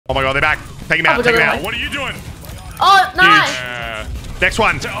Oh my god, they're back. Take him out, take him out. What are you doing? Oh, nice. Next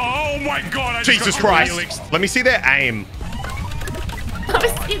one. Oh my god, Jesus Christ. Let me see their aim. Let me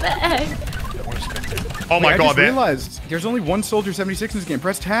see the egg. Oh my god, I just realized there's only one Soldier 76 in this game.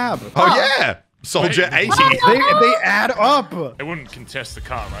 Press tab. Oh yeah. Soldier 80. They add up. They wouldn't contest the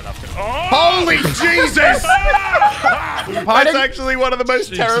car right after. Holy Jesus! That's actually one of the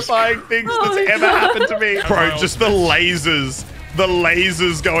most terrifying things that's ever happened to me. Bro, just the lasers. The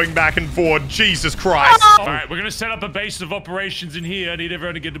lasers going back and forth. Jesus Christ. All right, we're going to set up a base of operations in here. I need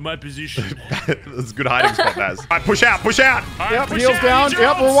everyone to get to my position. That's a good hiding spot, Baz. All right, push out, push out. Yep, heels down.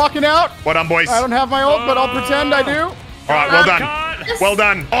 Yep, we're walking out. Well done, boys. I don't have my ult, but I'll pretend I do. All right, well done. Well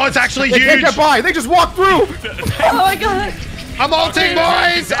done. Oh, it's actually huge. They can't get by. They just walk through. Oh my god. I'm ulting,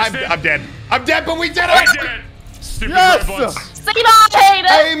 boys. I'm dead. I'm dead, but we did it. We did it. Stupid robots. C9.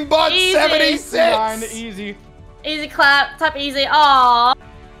 Aimbot 76. Easy. Easy clap. Tap easy. Aww.